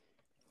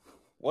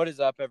What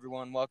is up,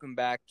 everyone? Welcome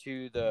back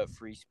to the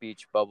Free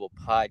Speech Bubble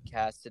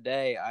podcast.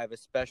 Today, I have a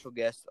special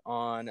guest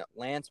on,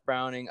 Lance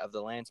Browning of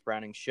the Lance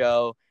Browning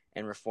Show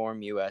and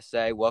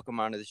ReformUSA.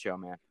 Welcome onto the show,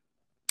 man.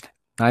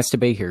 Nice to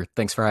be here.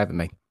 Thanks for having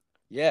me.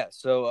 Yeah,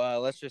 so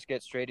let's just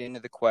get straight into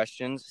the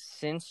questions.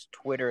 Since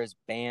Twitter has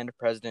banned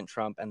President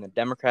Trump and the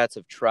Democrats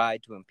have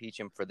tried to impeach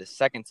him for the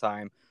second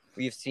time,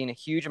 we have seen a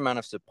huge amount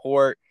of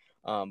support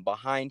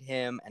behind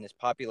him, and his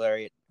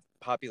popularity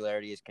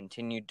has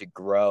continued to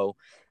grow.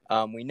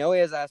 We know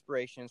he has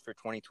aspirations for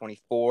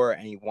 2024,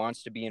 and he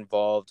wants to be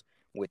involved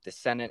with the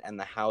Senate and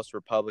the House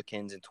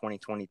Republicans in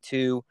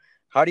 2022.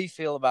 How do you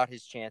feel about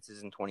his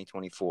chances in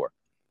 2024?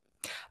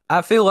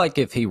 I feel like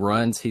if he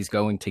runs, he's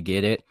going to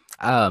get it.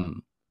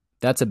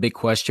 That's a big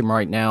question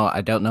right now. I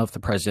don't know if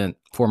the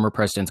former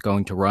president's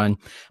going to run,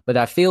 but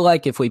I feel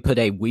like if we put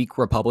a weak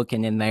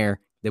Republican in there,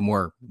 then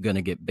we're going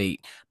to get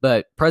beat.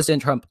 But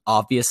President Trump,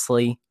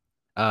 obviously,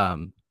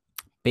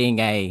 being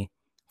a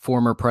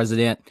former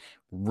president,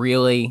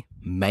 really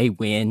may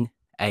win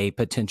a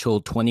potential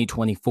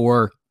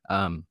 2024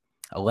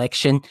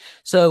 election.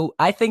 So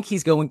I think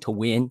he's going to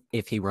win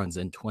if he runs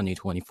in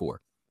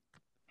 2024.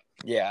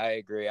 Yeah, I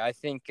agree. I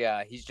think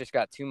he's just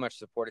got too much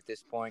support at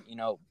this point. You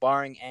know,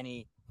 barring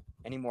any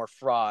more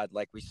fraud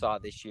like we saw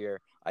this year,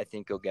 I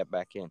think he'll get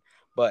back in.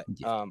 But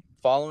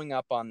following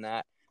up on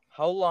that,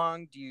 how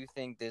long do you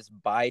think this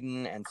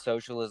Biden and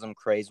socialism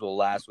craze will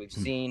last? We've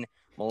seen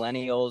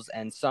millennials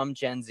and some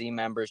Gen Z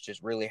members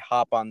just really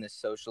hop on this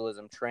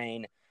socialism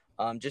train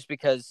just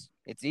because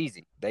it's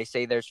easy. They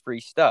say there's free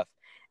stuff.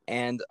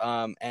 And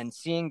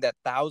seeing that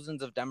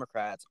thousands of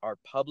Democrats are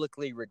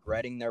publicly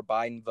regretting their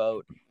Biden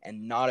vote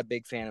and not a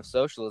big fan of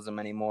socialism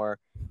anymore,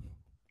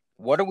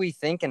 what are we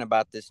thinking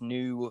about this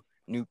new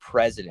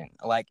president?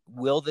 Like,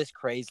 will this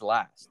craze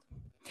last?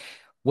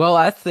 Well,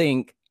 I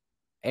think,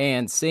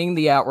 and seeing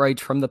the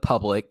outrage from the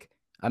public,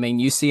 I mean,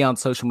 you see on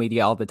social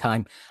media all the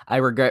time, I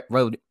regret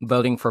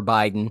voting for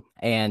Biden.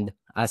 And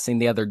I seen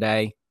the other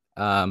day,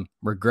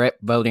 regret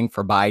voting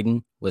for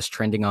Biden was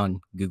trending on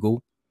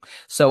Google.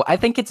 So I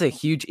think it's a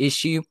huge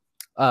issue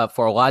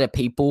for a lot of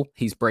people.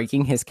 He's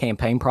breaking his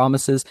campaign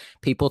promises.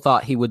 People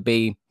thought he would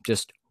be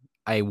just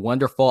a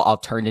wonderful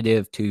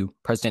alternative to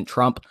President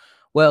Trump.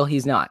 Well,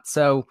 he's not.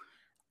 So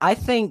I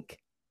think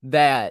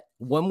that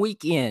 1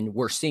 week in,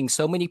 we're seeing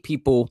so many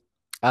people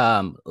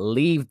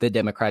leave the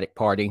Democratic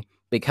Party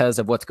because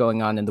of what's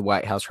going on in the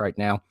White House right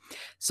now.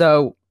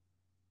 So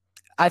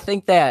I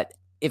think that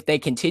if they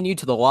continue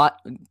to lie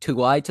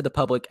to the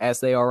public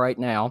as they are right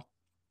now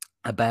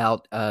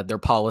about their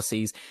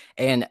policies,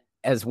 and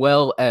as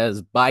well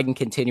as Biden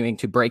continuing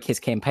to break his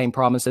campaign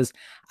promises,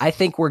 I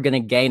think we're going to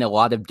gain a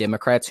lot of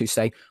Democrats who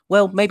say,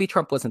 well, maybe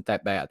Trump wasn't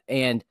that bad.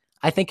 And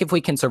I think if we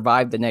can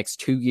survive the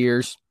next 2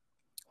 years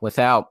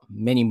without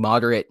many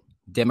moderate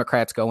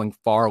Democrats going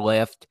far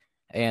left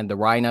and the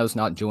rhinos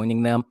not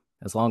joining them,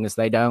 as long as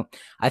they don't,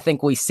 I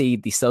think we see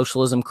the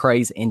socialism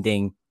craze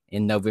ending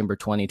in November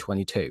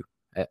 2022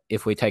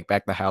 if we take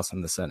back the House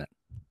and the Senate.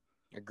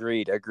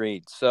 Agreed.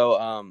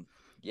 So,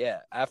 yeah,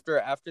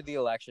 after the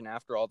election,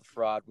 after all the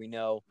fraud, we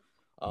know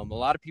a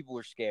lot of people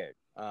were scared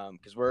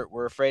because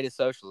we're afraid of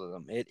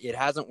socialism. It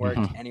hasn't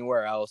worked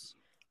anywhere else,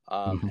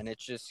 and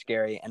it's just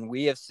scary. And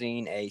we have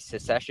seen a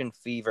secession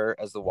fever,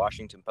 as the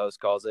Washington Post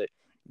calls it,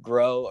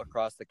 grow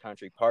across the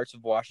country. Parts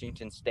of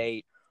Washington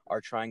state are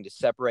trying to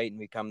separate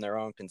and become their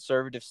own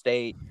conservative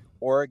state.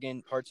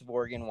 Parts of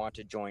Oregon want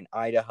to join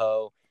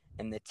Idaho,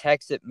 and the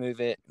Texit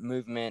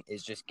movement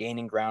is just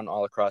gaining ground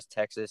all across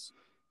Texas.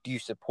 Do you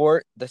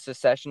support the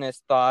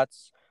secessionist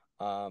thoughts?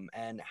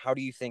 And how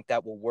do you think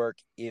that will work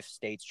if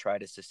states try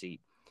to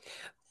secede?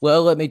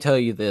 Well, let me tell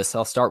you this.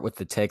 I'll start with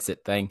the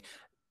Texit thing.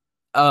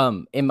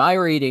 In my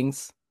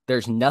readings,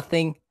 there's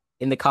nothing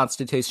in the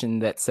Constitution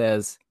that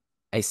says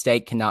a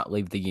state cannot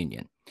leave the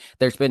Union.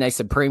 There's been a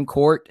Supreme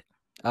Court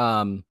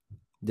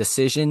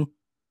decision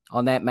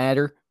on that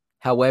matter.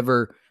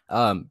 However,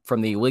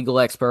 from the legal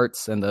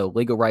experts and the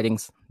legal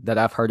writings that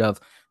I've heard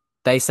of,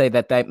 they say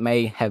that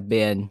may have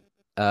been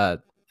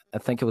I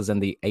think it was in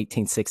the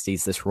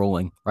 1860s, this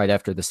ruling right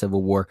after the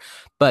Civil War.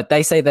 But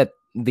they say that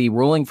the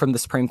ruling from the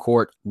Supreme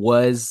Court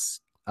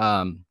was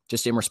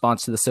just in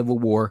response to the Civil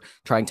War,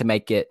 trying to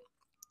make it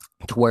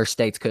to where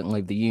states couldn't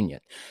leave the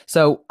Union.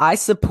 So I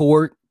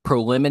support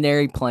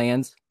preliminary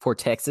plans for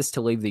Texas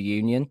to leave the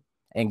Union.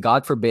 And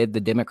God forbid the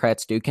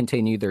Democrats do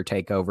continue their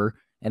takeover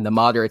and the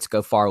moderates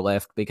go far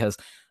left, because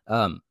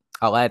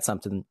I'll add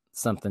something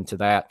to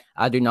that.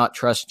 I do not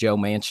trust Joe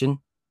Manchin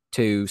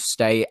to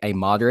stay a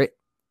moderate.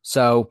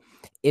 So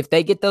if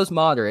they get those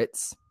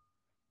moderates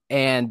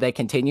and they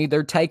continue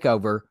their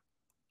takeover,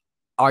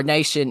 our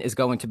nation is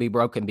going to be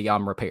broken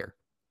beyond repair.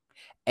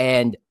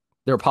 And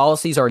their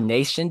policies are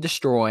nation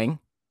destroying.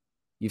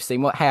 You've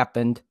seen what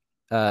happened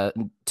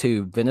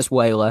to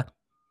Venezuela,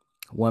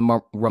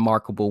 one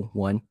remarkable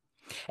one.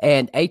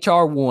 And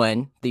H.R.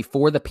 1, the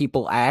For the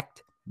People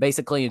Act,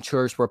 basically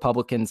ensures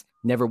Republicans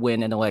never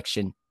win an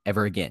election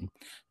ever again.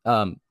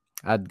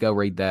 I'd go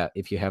read that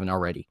if you haven't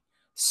already.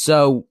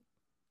 So,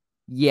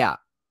 yeah,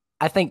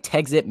 I think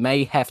Texit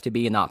may have to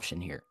be an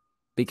option here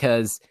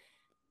because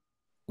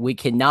we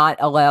cannot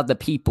allow the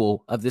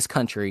people of this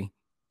country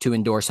to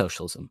endure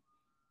socialism.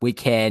 We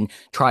can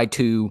try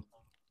to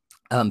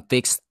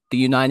fix the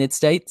United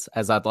States,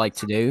 as I'd like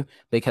to do,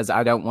 because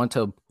I don't want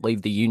to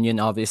leave the Union,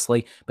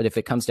 obviously. But if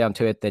it comes down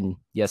to it, then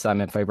yes, I'm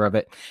in favor of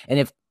it. And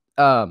if,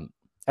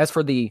 as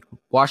for the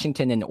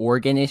Washington and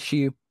Oregon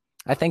issue,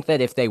 I think that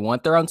if they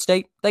want their own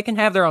state, they can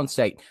have their own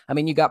state. I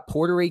mean, you got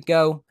Puerto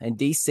Rico and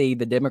DC.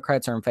 The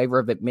Democrats are in favor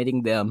of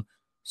admitting them.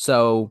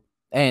 So,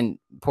 and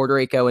Puerto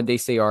Rico and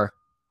DC are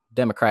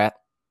Democrat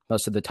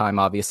most of the time,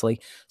 obviously.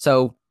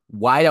 So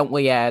why don't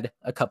we add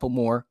a couple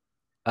more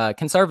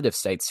conservative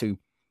states who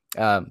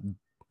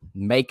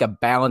make a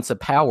balance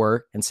of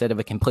power instead of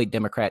a complete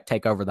Democrat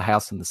take over the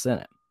House and the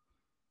Senate?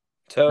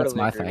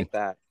 Totally agree with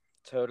that.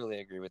 Totally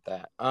agree with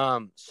that.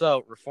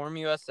 So Reform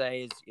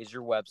USA is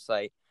your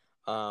website.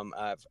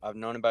 I've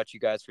known about you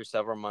guys for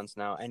several months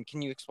now. And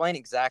can you explain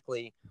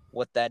exactly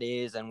what that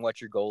is and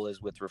what your goal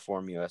is with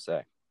Reform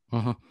USA?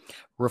 Mm-hmm.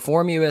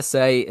 Reform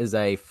USA is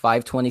a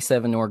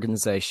 527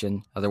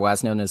 organization,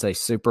 otherwise known as a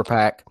super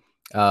PAC.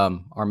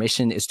 Our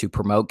mission is to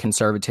promote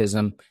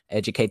conservatism,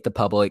 educate the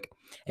public,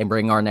 and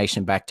bring our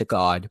nation back to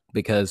God,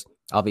 because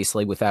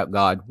obviously without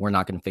God, we're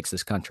not going to fix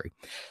this country.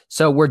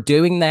 So we're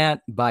doing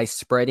that by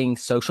spreading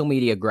social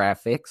media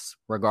graphics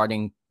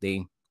regarding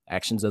the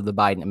actions of the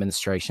Biden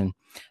administration,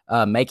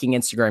 making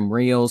Instagram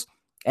reels,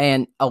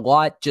 and a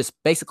lot just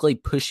basically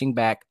pushing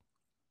back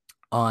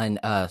on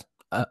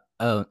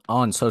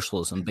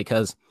socialism,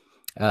 because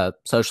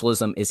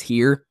socialism is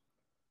here.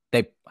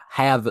 They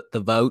have the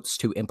votes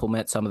to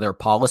implement some of their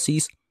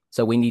policies.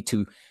 So we need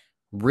to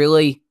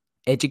really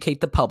educate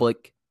the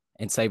public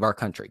and save our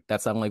country.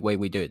 That's the only way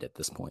we do it at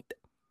this point.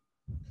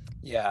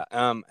 Yeah.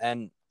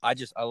 And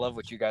I love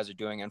what you guys are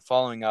doing and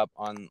following up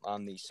on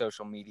the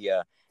social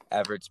media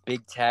efforts.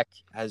 Big tech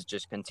has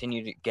just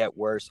continued to get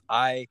worse.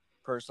 I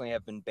personally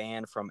have been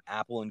banned from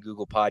Apple and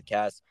Google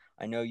Podcasts.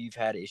 I know you've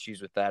had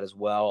issues with that as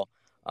well.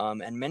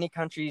 And many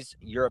countries,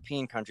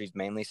 European countries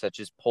mainly, such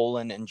as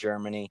Poland and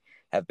Germany,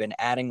 have been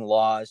adding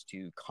laws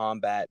to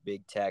combat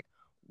big tech.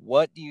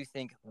 What do you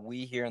think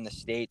we here in the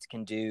States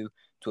can do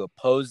to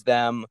oppose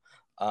them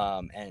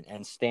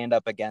and stand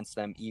up against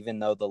them, even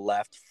though the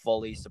left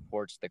fully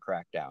supports the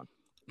crackdown?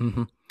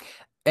 Mm-hmm.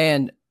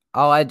 And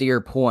I'll add to your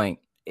point,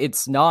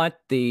 it's not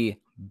the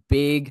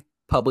big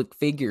public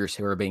figures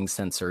who are being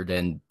censored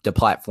and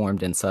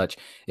deplatformed and such.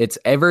 It's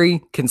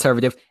every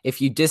conservative. If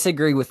you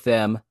disagree with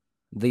them,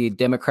 the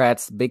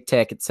Democrats, big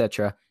tech,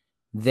 etc.,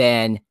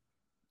 then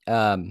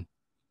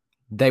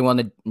they want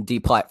to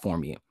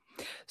deplatform you.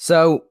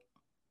 So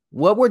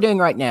what we're doing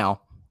right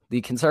now, the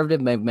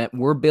conservative movement,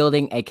 we're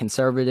building a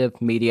conservative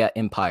media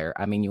empire.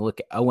 I mean, you look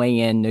at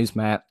OAN,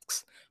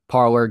 Newsmax,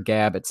 Parler,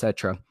 Gab,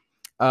 etc.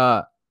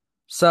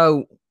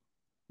 So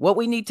what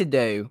we need to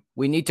do,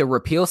 we need to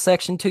repeal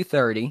Section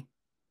 230.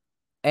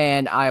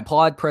 And I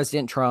applaud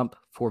President Trump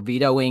for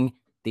vetoing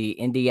the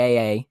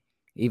NDAA,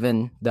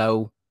 even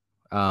though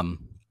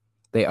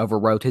they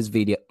overrode his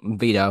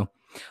veto.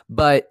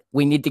 But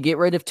we need to get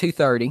rid of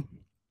 230.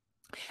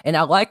 And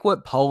I like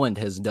what Poland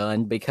has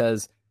done,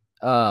 because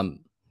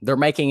they're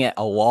making it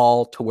a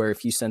law to where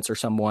if you censor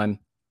someone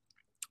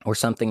or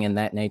something in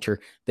that nature,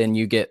 then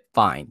you get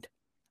fined.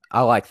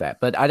 I like that.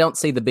 But I don't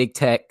see the big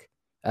tech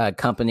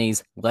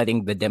companies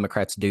letting the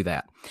Democrats do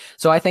that.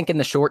 So I think in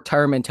the short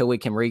term, until we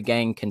can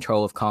regain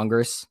control of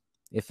Congress,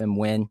 if and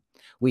when,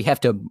 we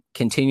have to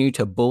continue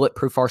to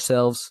bulletproof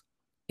ourselves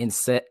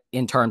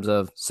in terms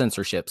of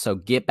censorship. So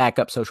get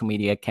backup social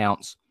media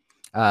accounts,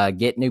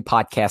 get new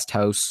podcast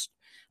hosts,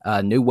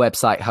 new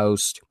website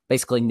host,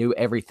 basically new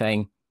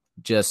everything,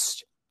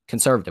 just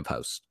conservative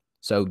hosts.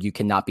 So you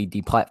cannot be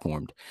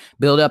deplatformed.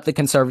 Build up the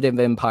conservative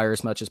empire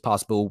as much as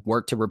possible.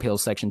 Work to repeal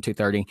Section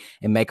 230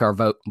 and make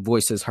our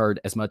voices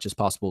heard as much as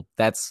possible.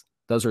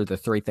 Those are the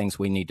three things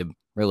we need to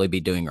really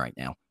be doing right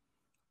now.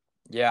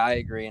 Yeah, I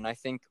agree. And I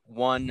think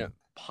one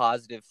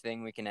positive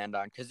thing we can end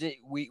on, because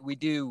we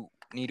do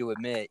need to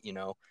admit,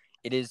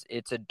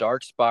 it's a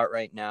dark spot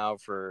right now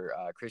for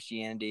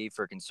Christianity,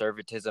 for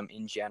conservatism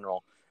in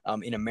general,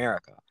 in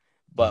America.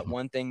 But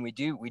one thing we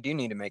do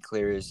need to make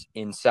clear is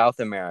in South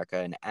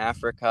America, in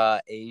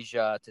Africa,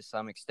 Asia to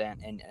some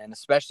extent, and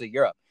especially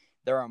Europe,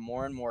 there are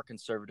more and more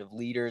conservative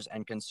leaders,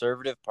 and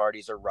conservative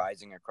parties are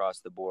rising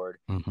across the board,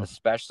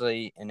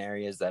 especially in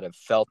areas that have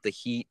felt the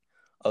heat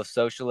of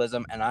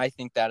socialism. And I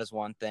think that is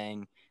one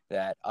thing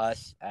that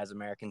us as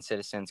American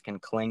citizens can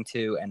cling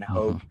to and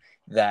hope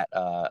that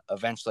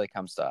eventually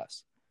comes to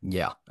us.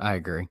 Yeah, I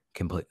agree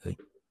completely.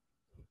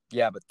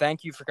 Yeah, but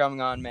thank you for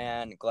coming on,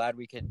 man. Glad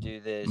we could do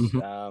this.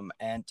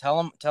 And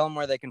tell them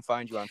where they can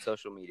find you on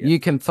social media. You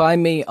can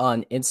find me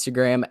on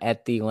Instagram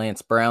at the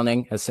Lance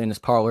Browning as soon as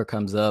Parler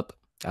comes up,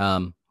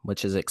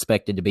 which is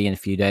expected to be in a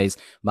few days.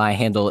 My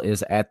handle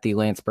is at the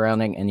Lance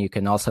Browning, and you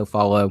can also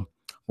follow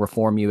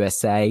Reform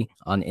USA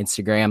on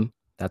Instagram.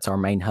 That's our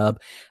main hub.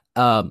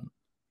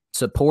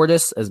 Support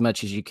us as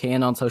much as you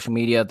can on social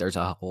media. There's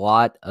a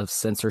lot of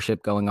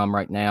censorship going on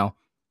right now,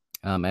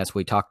 as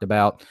we talked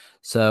about.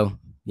 So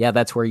yeah,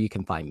 that's where you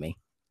can find me.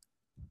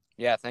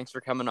 Yeah, thanks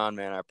for coming on,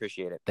 man. I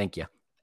appreciate it. Thank you.